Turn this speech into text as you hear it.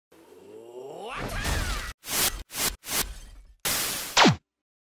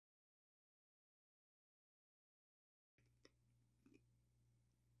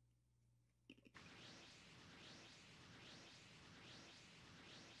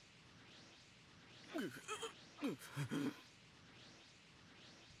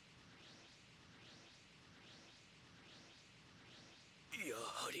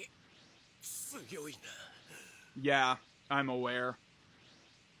Yeah, I'm aware.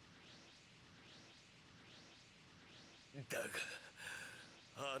 だが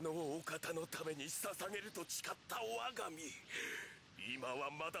あのお方のために捧げると誓った我が身、今は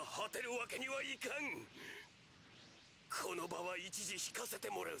まだ果てるわけにはいかん。この場は一時引かせて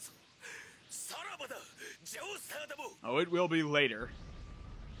もらうぞ。さらばだ、ジョースターども。 Oh, it will be later.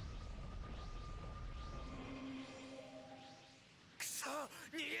 くそ、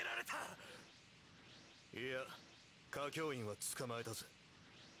逃げられた。いや、歌教員は捕まえたぜ。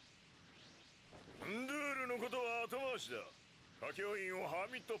ンドゥールのことは後回しだ。歌教員をハ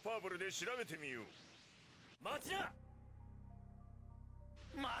ーミットパープルで調べてみよう。待ちな。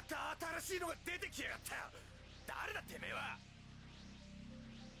また新しいのが出てきやがった。誰だてめえは。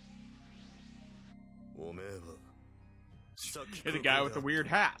おめえは You're the guy with the weird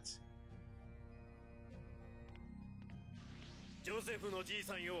hat. ジョセフのじい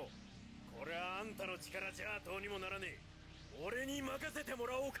さんよ、これはあんたの力じゃどうにもならねえ。俺に任せても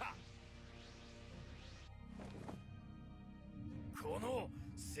らおうか。この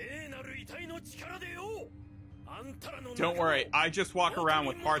聖なる遺体の力でよ。あんたらの Don't worry, I just walk around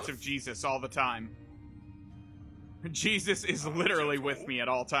with parts of Jesus all the time. Jesus is literally with me at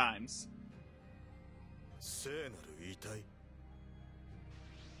all times. 聖なる遺体。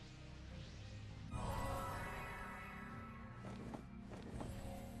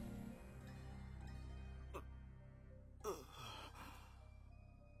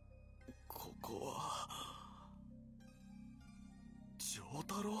ここは丈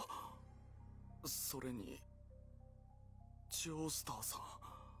太郎、それにジョースターさん、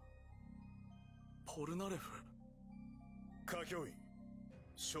ポルナレフ。歌教員、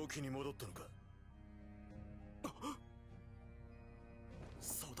正気に戻ったのか。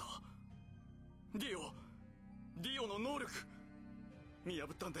そうだ、ディオの能力見破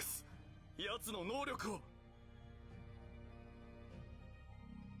ったんです。奴の能力を。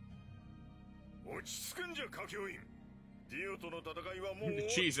落ち着くんじゃ歌教員。ディオとの戦いはもう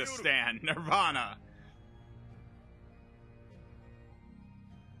Jesus stand, Nirvana.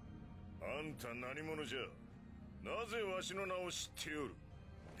 あんた何者じゃ。なぜわしの名を知っておる。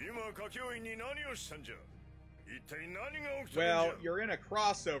今歌教員に何をしたんじゃ。一体何が起きたんじゃ。 Well, you're in a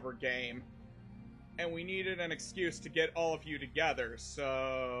crossover game, and we needed an excuse to get all of you together,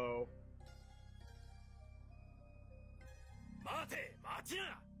 so... 待て、待ち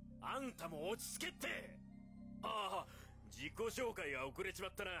な。あんたも落ち着けって。ああ、自己紹介が遅れちま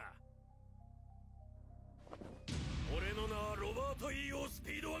ったな。俺の名はロバート・イーオー・ス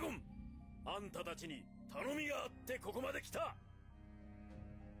ピードワゴン。あんたたちに頼みがあってここまで来た。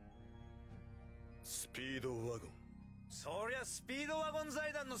スピードワゴン。そりゃスピードワゴン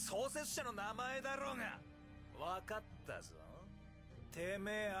財団の創設者の名前だろうが。わかったぞ。て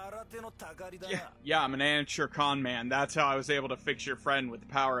めえ新手のたかりだな。Yeah, I'm an amateur con man. That's how I was able to fix your friend with the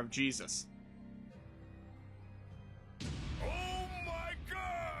power of Jesus. Oh my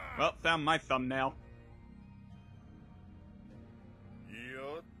god! Well, found my thumbnail. い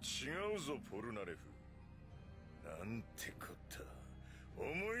や、違うぞ、ポルナレフ。なんてこった。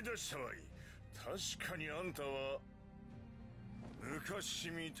思い出したわい。確かにあんたは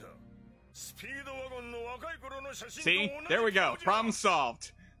昔見たスピードワゴンの若い頃の写真と同じ See? There we go. Problem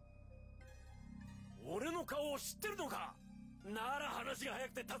solved. 俺の顔を知ってるのか。なら話が早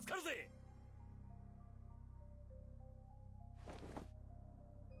くて助かるぜ。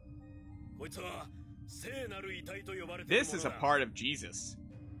こいつは聖なる遺体と呼ばれている This も is の a だ。 part of Jesus.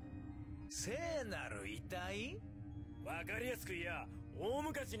 聖なる遺体？わかりやすく言や、大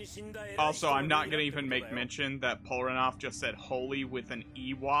昔に死んだ偉い Also, 人 I'm の not 遺 going to 体 even ってことだよ。 make mention that Polrinov just said holy with an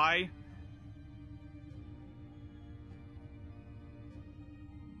EY.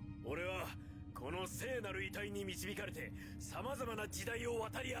 俺はこの聖なる遺体に導かれて様々な時代を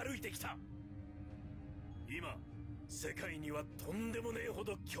渡り歩いてきた。今世界にはとんでもねえほ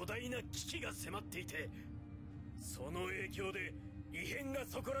ど巨大な危機が迫っていて、その影響で異変が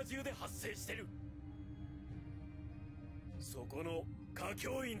そこら中で発生してる。そこの歌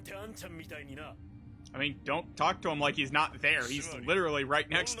教員ってあんちゃんみたいにな。 I mean, don't talk to him like he's not there. He's literally right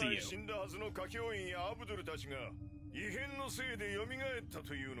next to 本来 you. 死んだはずの歌教員やアブドゥルたちが異変のせいで蘇った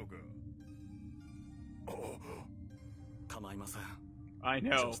というのか。構いません。 I ジ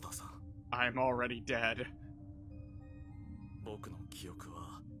ョ know. ースターさん。 I'm already dead. 僕の記憶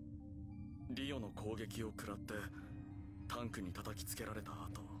はリオの攻撃を食らってタンクに叩きつけられた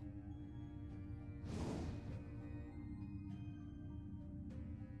後、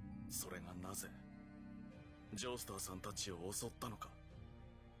それがなぜジョースターさんたちを襲ったのか。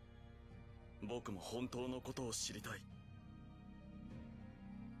僕も本当のことを知りたい。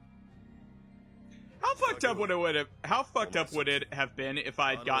fucked up would it have been if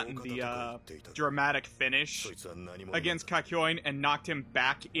I'd gotten the dramatic finish against Kakyoin and knocked him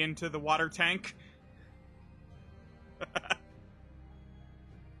back into the water tank?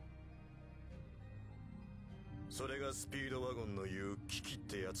 それがスピードワゴンの言う危機っ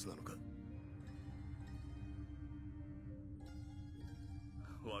てやつなのか。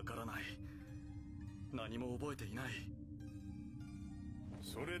わからない。何も覚えていない。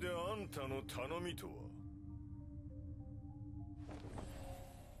それであんたの頼みとは。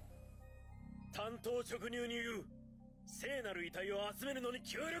担当直入に言う。聖なる遺体を集めるのに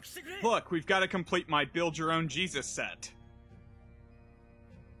協力してくれ。 Look, we've got to complete my build your own Jesus set.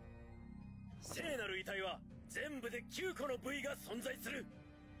 聖なる遺体は全部で9個の部位が存在する。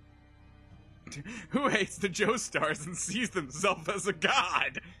 Who hates the Joestars and sees themselves as a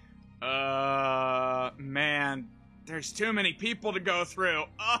god? Man, there's too many people to go through.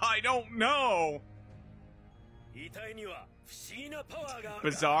 I don't know. 遺体には不思議なパワーがある。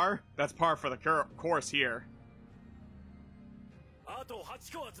 Bizarre? That's par for the course here. あと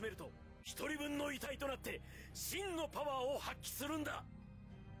8個集めると1人分の遺体となって真のパワーを発揮するんだ。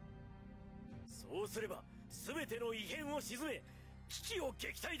そうすれば全ての異変を鎮め危機を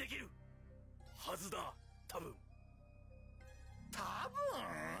撃退できるはずだ。多分。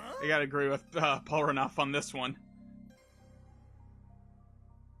 I gotta agree with Polranoff on this one.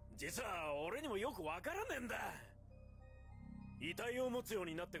 実は俺にもよくわからねえんだ。遺体を持つよう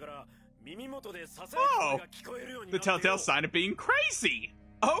になってから耳元でささやく声が聞こえるようになってよ。 The telltale sign of being crazy.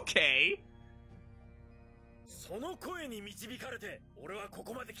 Okay. その声に導かれて俺はこ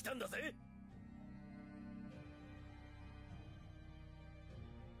こまで来たんだぜ。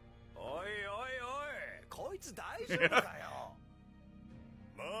おいおいおい、こいつ大丈夫かよ。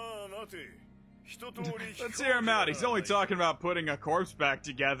まあ待て。一通り Let's hear him out. He's only talking about putting a corpse back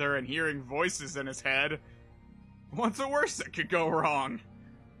together and hearing voices in his head. What's the worst that could go wrong?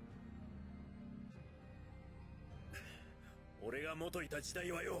 俺が元いた時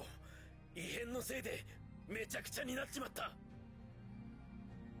代はよ、異変のせいでめちゃくちゃになっちまった。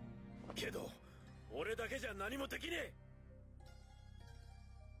けど俺だけじゃ何もできねえ。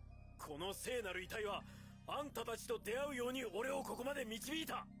この聖なる遺体はあんたたちと出会うように俺をここまで導い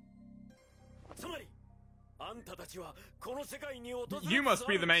た。つまりあんたたちはこの世界に訪れる You must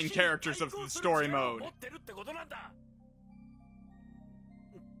be the main characters of the story mode. 持ってるってことなんだ。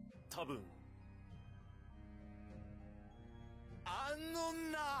多分。あの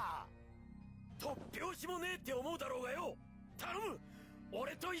な、突拍子もねえって思うだろうがよ。頼む。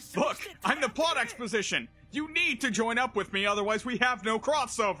俺と一緒に Look, I'm the plot exposition. You need to join up with me, otherwise we have no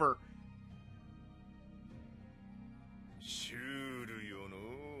crossover. シュールよの。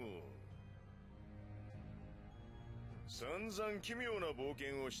散々奇妙な冒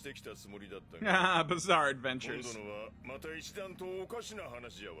険をしてきたつもりだったが。Ah, bizarre adventures. 今度のはまた一段とおかしな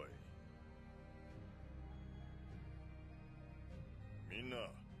話じゃわい。みんな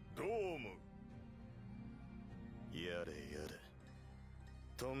どう思う？やれやれ。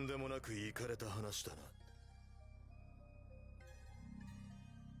とんでもなくイカれた話だな。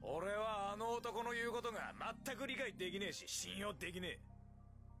俺はあの男の言うことが全く理解できねえし信用できねえ。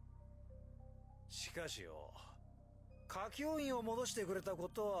しかしよ、下級員を戻してくれたこ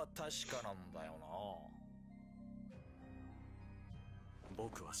とは確かなんだよな。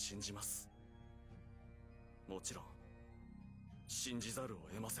僕は信じます。もちろん信じざるを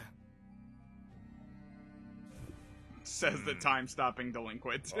得ません。 Says the time-stopping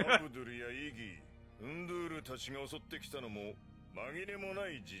delinquent. アブドゥルやイギー、ウンドゥールたちが襲ってきたのも紛れもな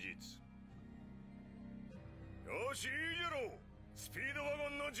い事実。よし、いいじゃろう、スピードワゴ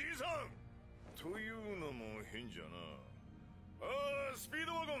ンのじいさん。というのも変じゃな。ああ、スピー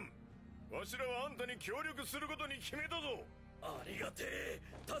ドワゴン、わしらはあんたに協力することに決めたぞ。ありがてえ、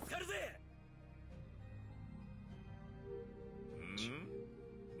助かるぜ。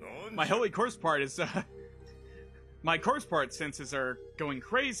My holy corpse part is, my corpse part senses are going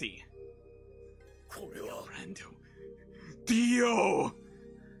crazy. これは Brando. Dio!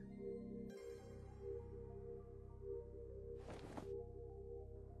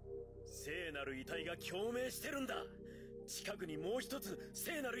 聖なる遺体が共鳴してるんだ。近くにもう一つ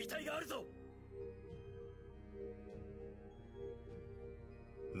聖なる遺体があるぞ。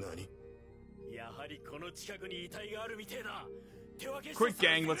何？やはりこの近くに遺体があるみてえだ。手分けして Quick,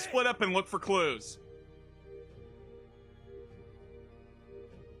 gang, let's split up and look for clues.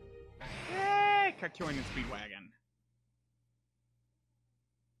 Yay! Kakyoin and Speedwagon.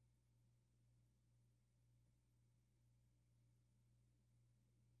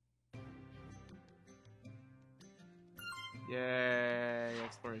 Yay,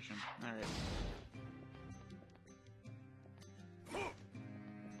 exploration. Alright.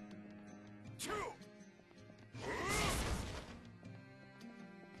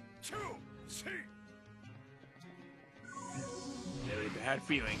 Very bad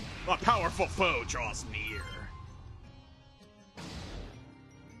feeling. A powerful foe draws near.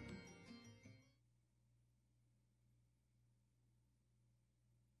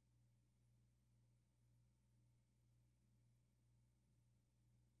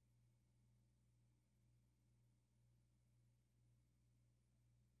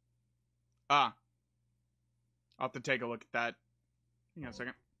 Ah. I'll have to take a look at that. Hang on a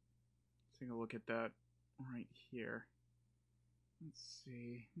second. Let's take a look at that right here. Let's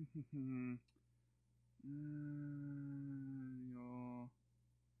see.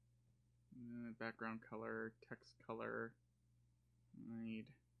 Background color, text color, need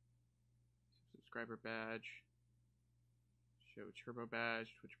subscriber badge, show turbo badge,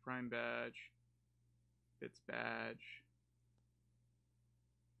 Twitch Prime badge, bits badge,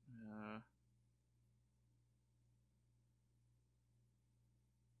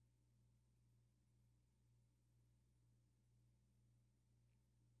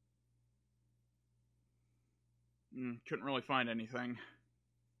 couldn't really find anything.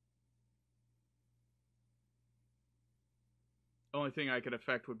 Only thing I could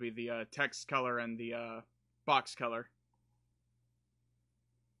affect would be the text color and the box color.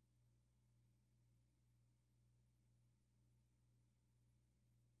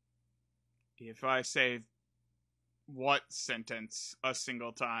 If I say what sentence a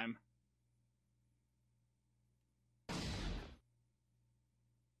single time.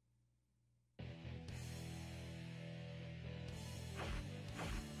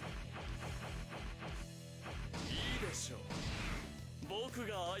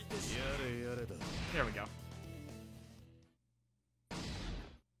 There we go.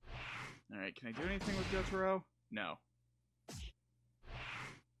 Alright, can I do anything with Jotaro? No.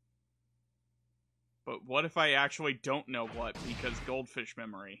 But what if I actually don't know what, because goldfish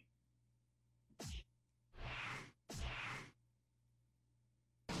memory?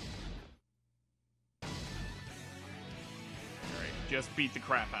 Alright, just beat the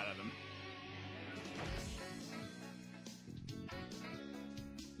crap out of him.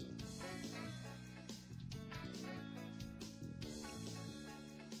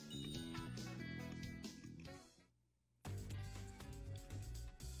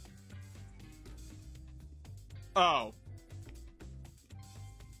 Oh.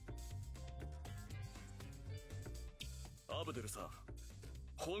 Abdul さん、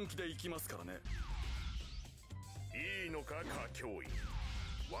本気で行きますからね。いいのか、歌教員。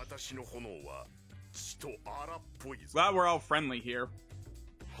私の炎は血と荒っぽいぞ。Glad we're all friendly here.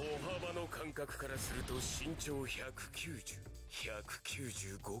 歩幅の感覚からすると身長190、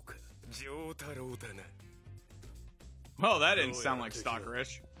195か。丈太郎だな。Well, that didn't sound like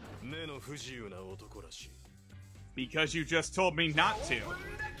stalkerish. 目の不自由な男らしい。Because you just told me not to.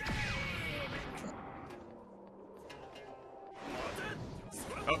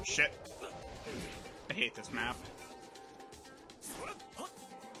 Oh, shit. I hate this map.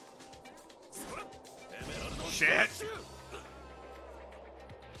 Shit!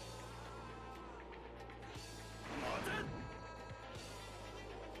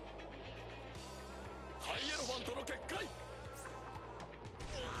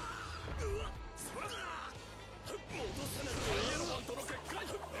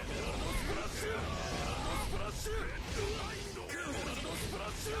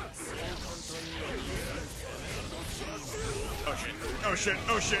 Oh shit, oh shit,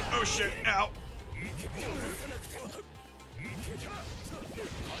 oh shit, oh shit, ow!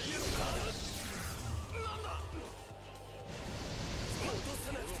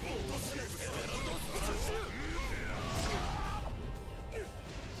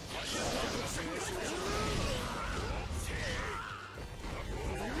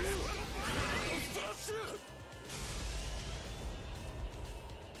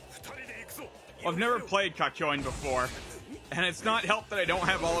 I've never played Kakyoin before, and it's not helped that I don't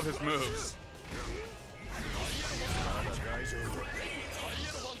have all of his moves.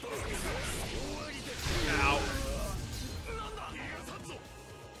 Ow.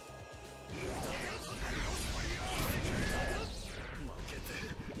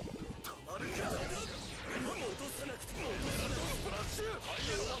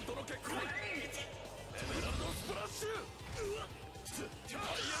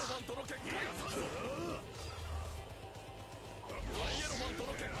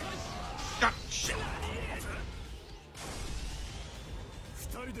 Ah, shit.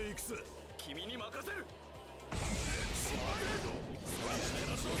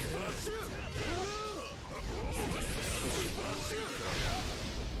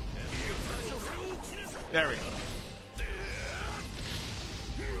 There we go.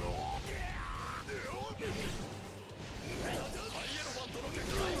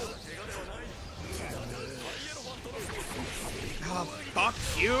 Oh, fuck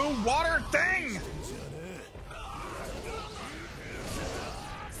you, water thing!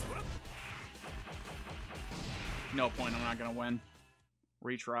 No point, I'm not gonna win.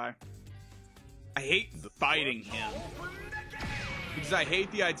 Retry. I hate fighting him. Because I hate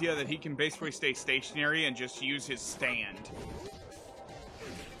the idea that he can basically stay stationary and just use his stand.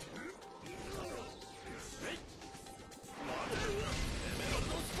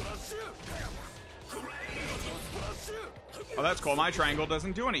 Oh, that's cool. My triangle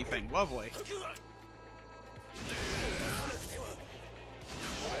doesn't do anything. Lovely.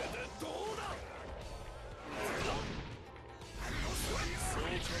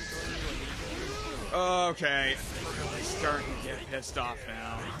 Okay. I'm starting to get pissed off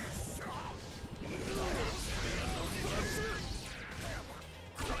now.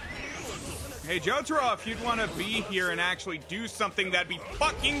 Hey, Jotaro, if you'd want to be here and actually do something, that'd be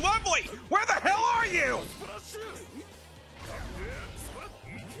fucking lovely! Where the hell are you?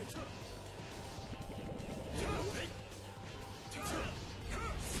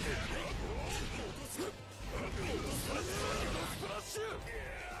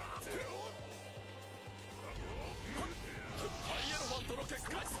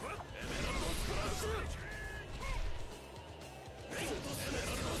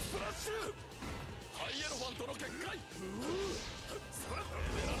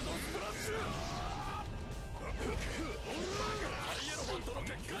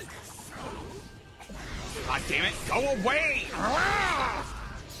 God damn it, go away!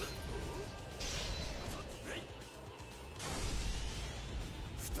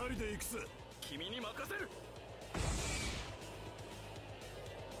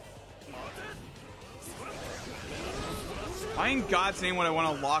 Why in God's name would I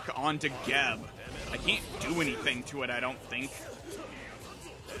want to lock onto Geb? I can't do anything to it, I don't think.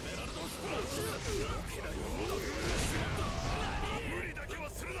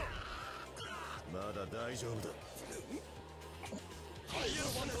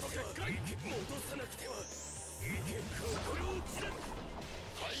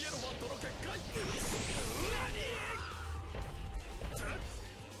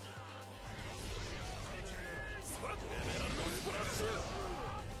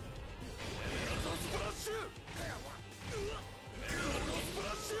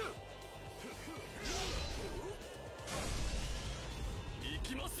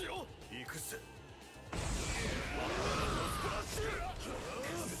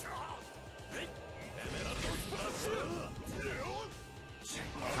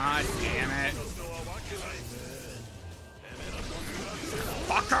 God damn it.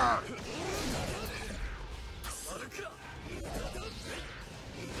 Fucker!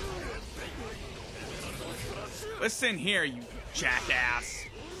 Listen here, you jackass.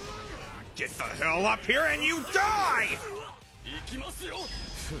 Get the hell up here and you die!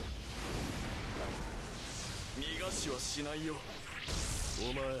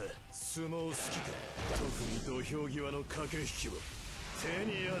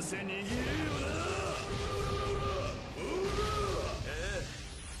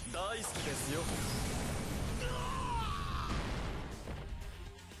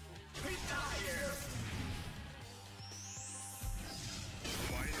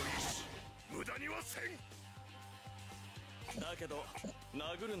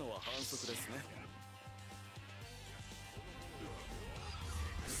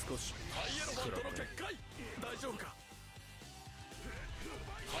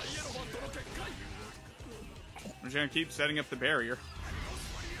 I'm just gonna keep setting up the barrier.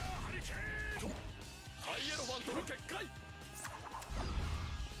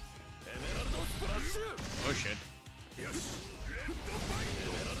 Oh shit.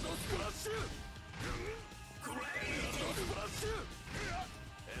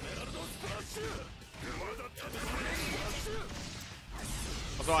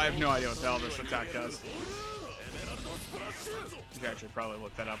 Although I have no idea what the hell this attack does. You should actually probably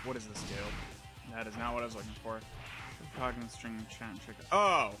look that up. What does this do? That is not what I was looking for. Talking string chat check.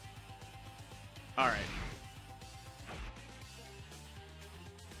 Oh! Alright.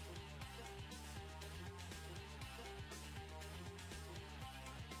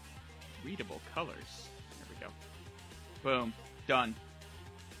 Readable colors. There we go. Boom. Done.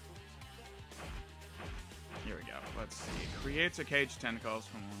 Here we go. Let's see. Creates a cage of tentacles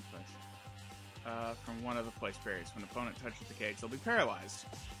from one place. From one of the place barriers. When the opponent touches the cage, they'll be paralyzed.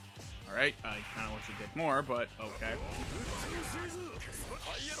 Alright, I kind of wish you did more, but okay.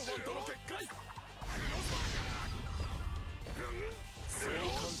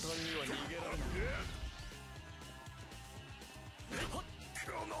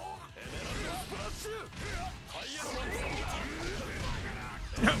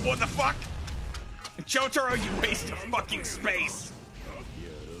 What the fuck? Jotaro, you waste of fucking space!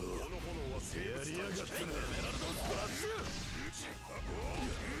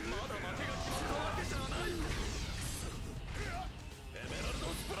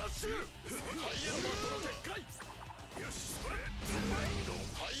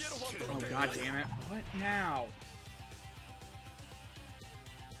 Oh, god damn it. What now?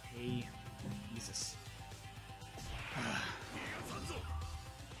 Hey, Jesus.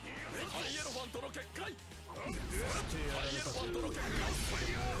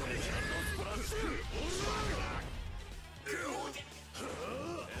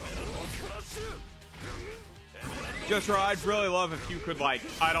 Jotaro, I'd really love if you could, like,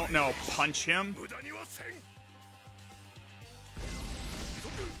 I don't know, punch him.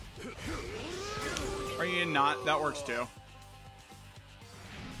 Are you not? That works too.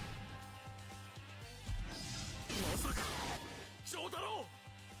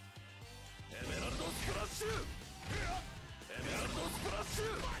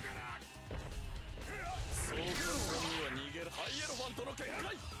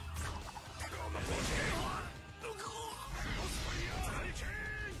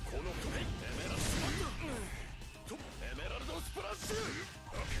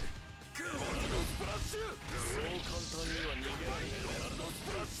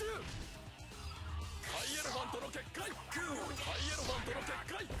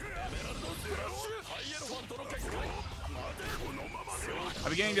 I'm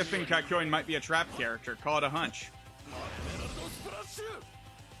beginning to think Kakyoin might be a trap character. Call it a hunch.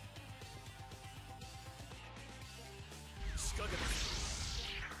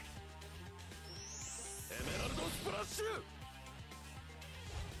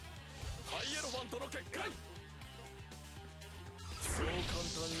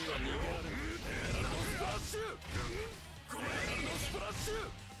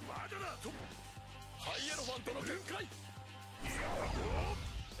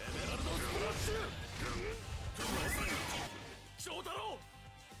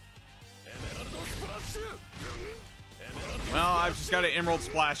 Well, I've just got to Emerald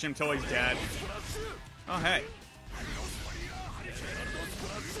Splash him till he's dead. Oh, hey.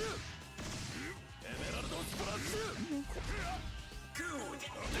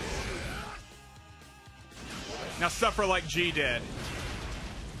 Now suffer like G did.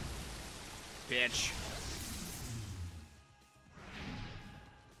 Bitch.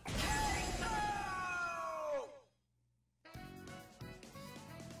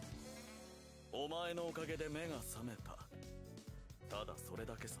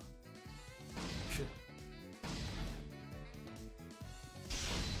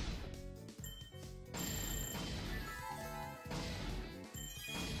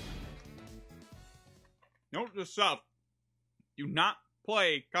 Note to self. Do not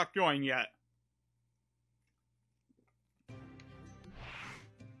play Kakyoin yet.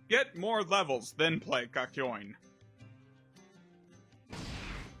 Get more levels, then play Kakyoin.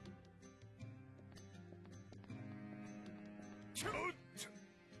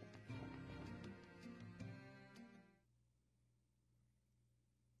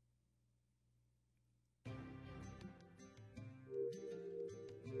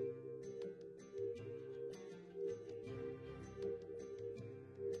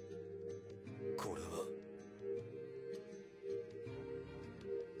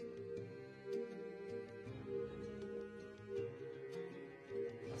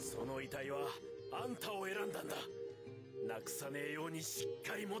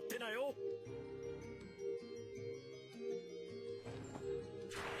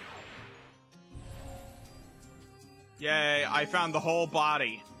 Yay, I found the whole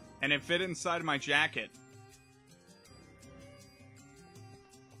body, and it fit inside my jacket.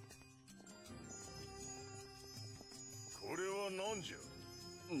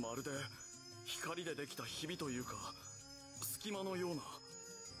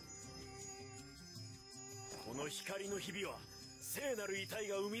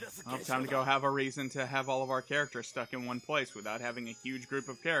 Oh, time to go have a reason to have all of our characters stuck in one place without having a huge group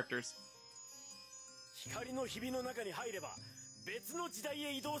of characters.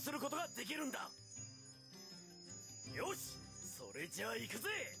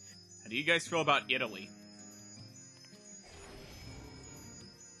 How do you guys feel about Italy?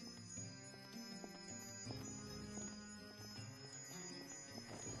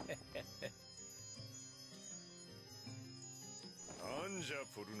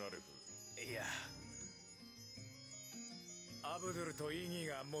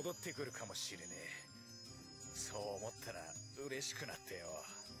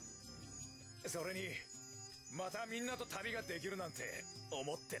 またみんなと旅ができるなんて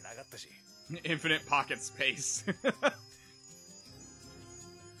思ってなかったし。Infinite pocket space.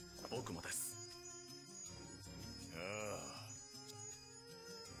 僕もです。ああ、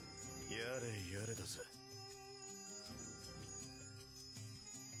やれやれだぜ。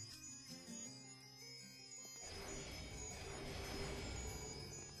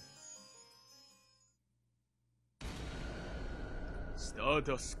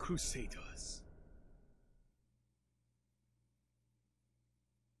Stardust Crusaders.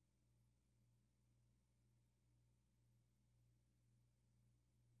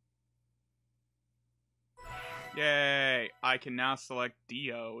 Yay! I can now select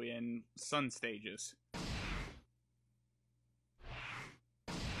Dio in Sun stages.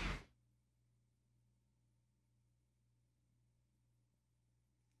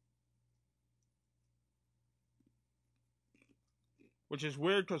 Which is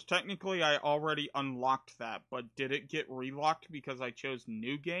weird, because technically I already unlocked that, but did it get relocked because I chose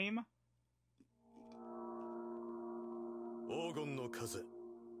New Game? 黄金の風。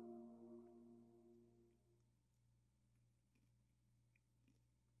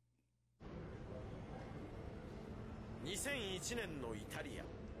2001年のイタリア。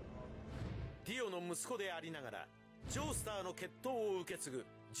ディオの息子でありながらジョースターの血統を受け継ぐ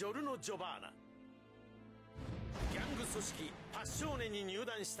ジョルノ・ジョバーナ。ギャング組織パッショーネに入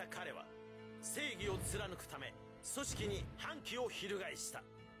団した彼は正義を貫くため組織に反旗を翻した。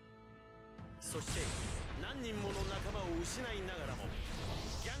そして何人もの仲間を失いながらも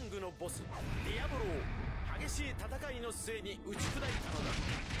ギャングのボスディアボロを激しい戦いの末に打ち砕いたのだ。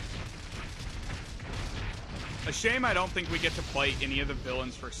A shame I don't think we get to play any of the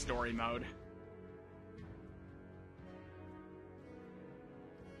villains for story mode.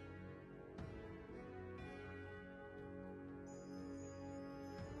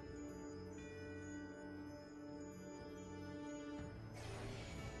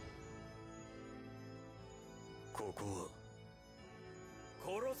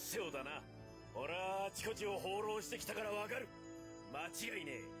 Colosseum だな。俺はあちこちを放浪してきたからわかる。間違い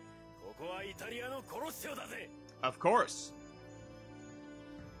ねえ。ここはイタリアのコロッセオだぜ。Of course.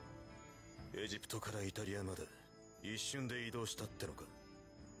 エジプトからイタリアまで一瞬で移動したってのか。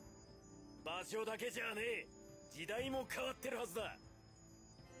場所だけじゃねえ。時代も変わってるはずだ。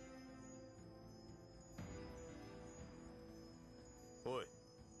おい、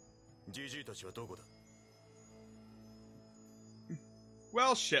ジジイたちはどこだ。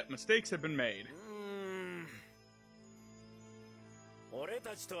Well, shit, mistakes have been made. 俺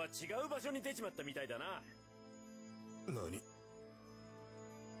たちとは違う場所に出ちまったみたいだな。何？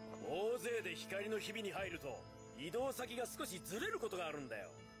大勢で光の日々に入ると移動先が少しずれることがあるんだよ。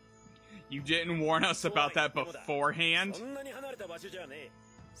You didn't warn us about that beforehand? そんなに離れた場所じゃねえ。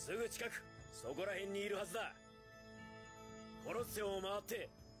すぐ近く、そこら辺にいるはずだ。コロッセオを回って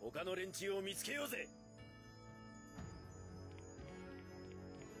他の連中を見つけようぜ。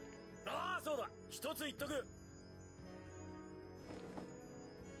ああ、そうだ。一つ言っとく。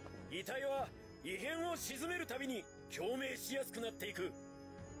遺体は異変を鎮めるたびに共鳴しやすくなっていく。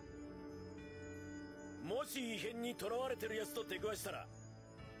もし異変に囚われてる奴と出くわしたら、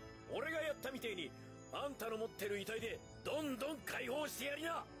俺がやったみてえにあんたの持ってる遺体でどんどん解放してやり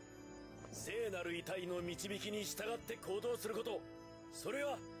な。聖なる遺体の導きに従って行動すること、それ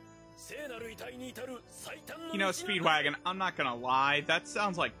は聖なる遺体に至る最短の道。 You know, Speedwagon, I'm not gonna lie, that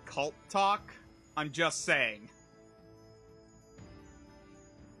sounds like cult talk. I'm just saying.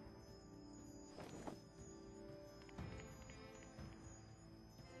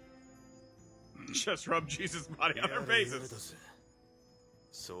 Just rub Jesus' body on their faces.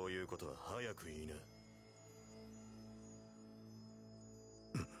 そういうことは早く言いな。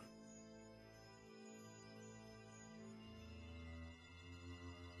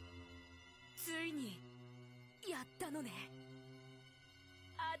ついにやったのね。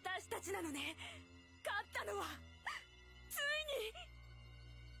私たちなのね。勝ったのはつい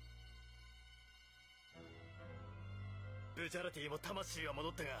に。ブチャラティも魂は戻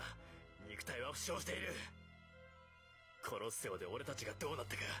ったが肉体は負傷している。コロッセオで俺たちがどうなっ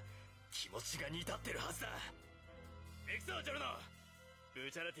たか気持ちが似たってるはずだ。行くぞジョルノ。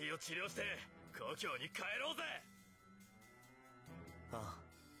ブチャラティを治療して故郷に帰ろうぜ。あ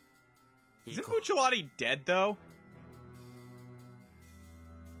あ。Isn't Bucciolati dead, though?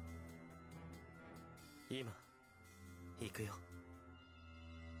 今行くよ。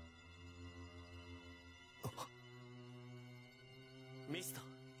ミスター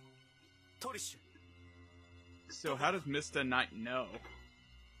トリッシュ。 So how does Mista not know?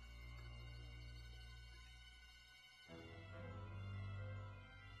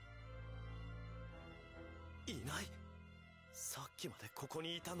 今こ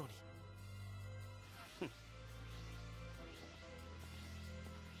にいたのに。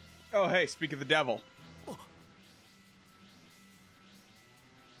Oh, hey, speak of the devil.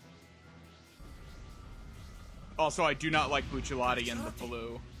 Also, I do not like Bucciolati in the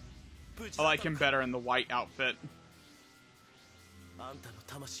blue. I like him better in the white outfit. あんたの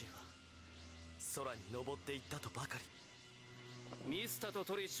魂は空に登っていったとばかり。ミスタと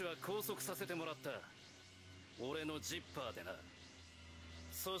トリッシュは拘束させてもらった。俺のジッパーでな。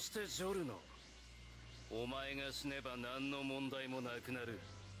そしてジョルノ、お前が死ねば何の問題もなくなる。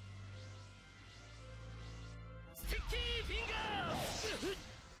スティッキーフィンガー。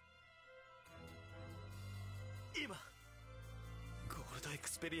今ゴールドエク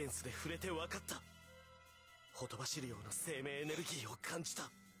スペリエンスで触れて分かった。ほとばしるような生命エネルギーを感じ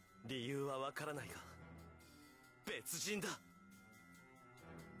た。理由は分からないが別人だ。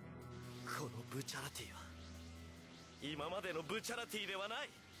このブチャラティは今までのブチャラティではない。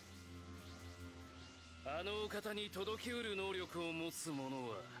あのお方に届きうる能力を持つ者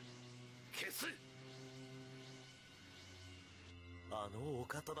は消す。あのお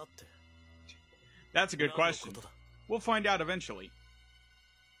方だって。 That's a good question. We'll find out eventually.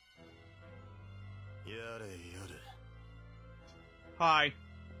 やれやれ。 Hi.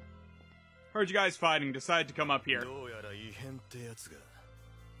 Heard you guys fighting. Decided to come up here. どうやら異変ってやつが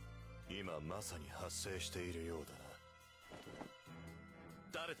今まさに発生しているようだな。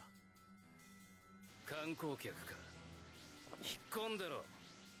誰だ。観光客か。引っ込んでろ。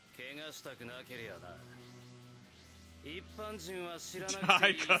怪我したくなけりゃな。一般人は知らなく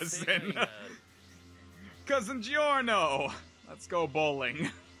ていい世界がある。Cousin Giorno! Let's go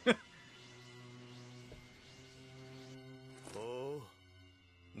bowling. おう、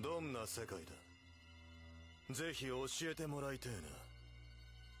どんな世界だ。ぜひ教えてもらいてえな。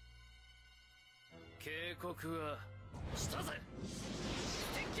警告はしたぜ。ス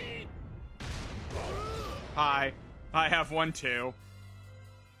ティッキー。 Hi. I have one too.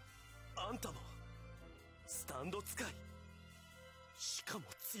 あんたもスタンド使い。しかも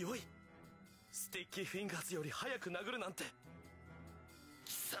強い。スティッキーフィンガーズより早く殴るなんて。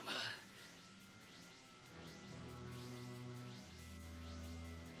貴様。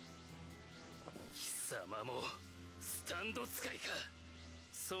貴様もスタンド使いか。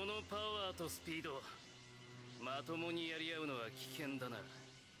そのパワーとスピード、まともにやり合うのは危険だな。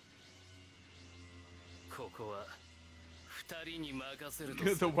ここは二人に任せると。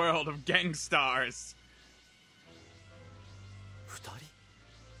 The world of gangstars. 二人。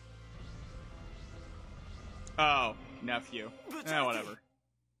 Oh, nephew. Whatever.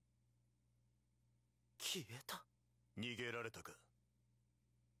 消えた。逃げられたか。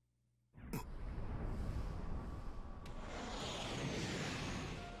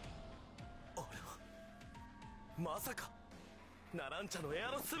俺はまさかナランチャのエ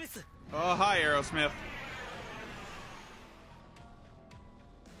アロスミス。 Oh, hi, Aerosmith.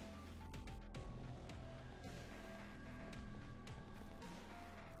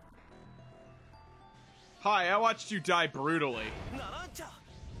 Hi, I watched you die brutally. ナランチャ。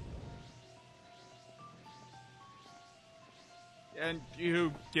 And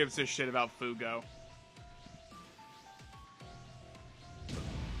who gives a shit about Fugo?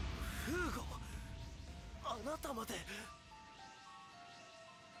 フーゴ、あなたまで。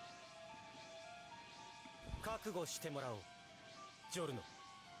覚悟してもらおう、ジョルノ。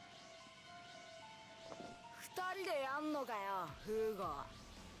二人でやんのかよ、フーゴ。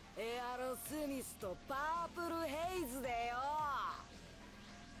エアロスミスとパープルヘイズでよ。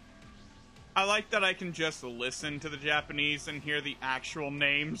 I like that I can just listen to the Japanese and hear the actual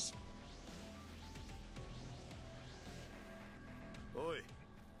names. おい、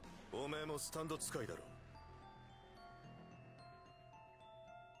おめえもスタンド使いだろ。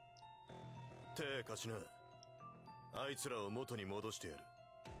手貸しな。あいつらを元に戻してやる。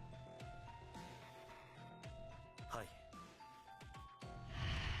はい。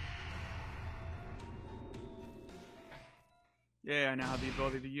 Yeah, I now have the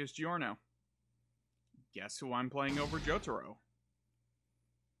ability to use Giorno. Guess who I'm playing over Jotaro?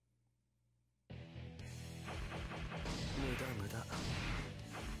 無駄無駄。や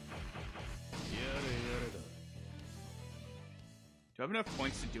れやれだ。 Do I have enough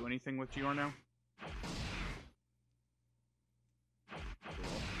points to do anything with Giorno?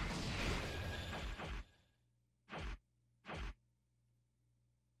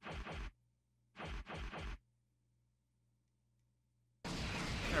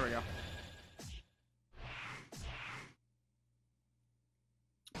 There we go.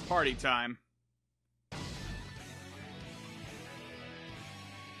 Party time.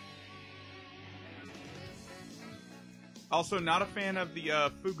 Also, not a fan of the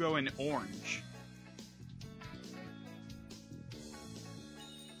Fugo in orange.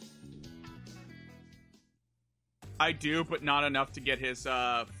 I do, but not enough to get his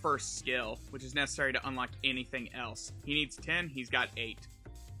first skill, which is necessary to unlock anything else. He needs 10, he's got 8.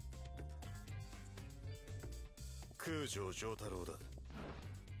 空城城太郎だ。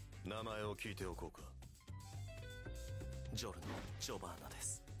名前を聞いておこうか。ジョルノ・ジョバーナで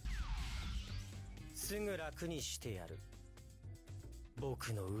す。すぐ楽にしてやる。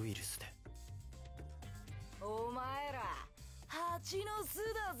僕のウイルスで。お前ら蜂の巣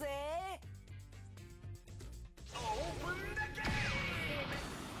だぜ。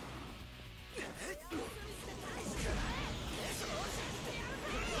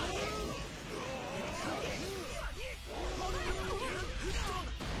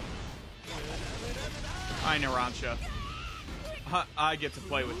Hi, Narancia. I get to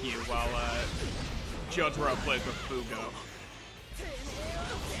play with you while Jotaro plays with Fugo.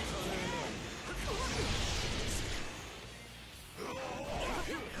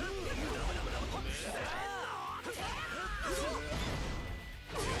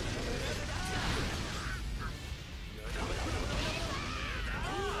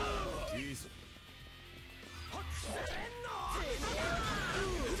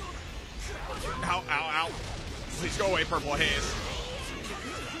 Ow, ow, ow. Please go away, Purple Haze.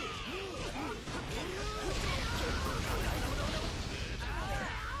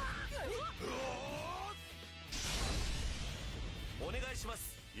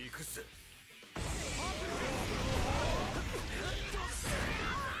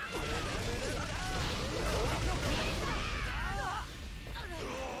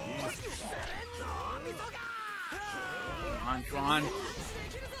 Come on.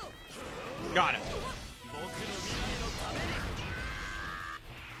 Got it.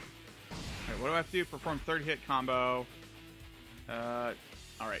 Alright, what do I have to do? Perform 30 hit combo. Alright.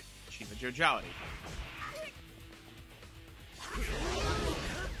 Achieve a Jojality.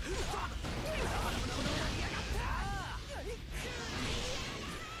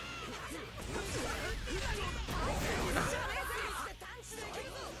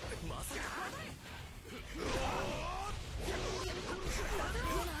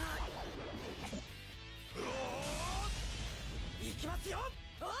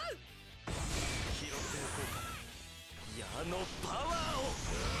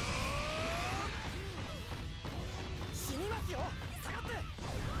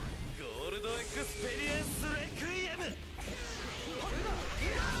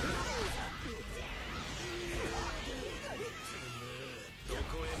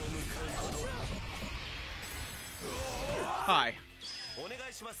 Hi.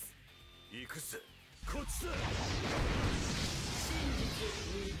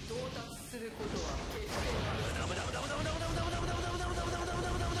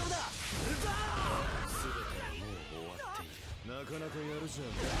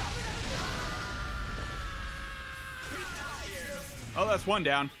 Oh, that's one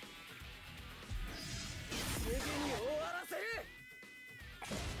down.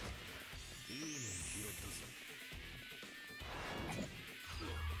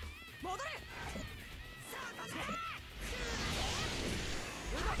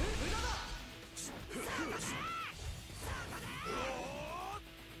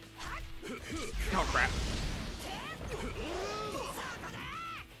 Oh, crap.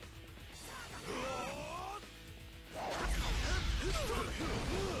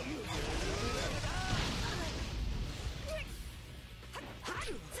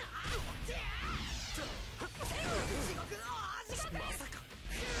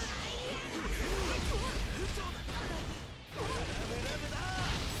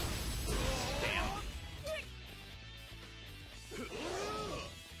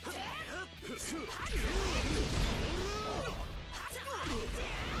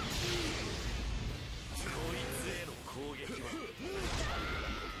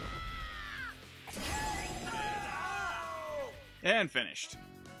 And finished.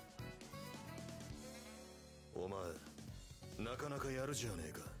 お前、なかなかやるじゃね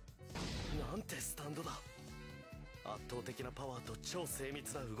えか。なんてスタンドだ。圧倒的なパワーと超精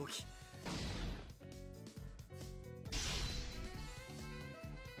密な動き。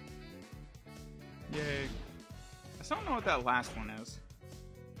Yay. I still don't know what that last one is.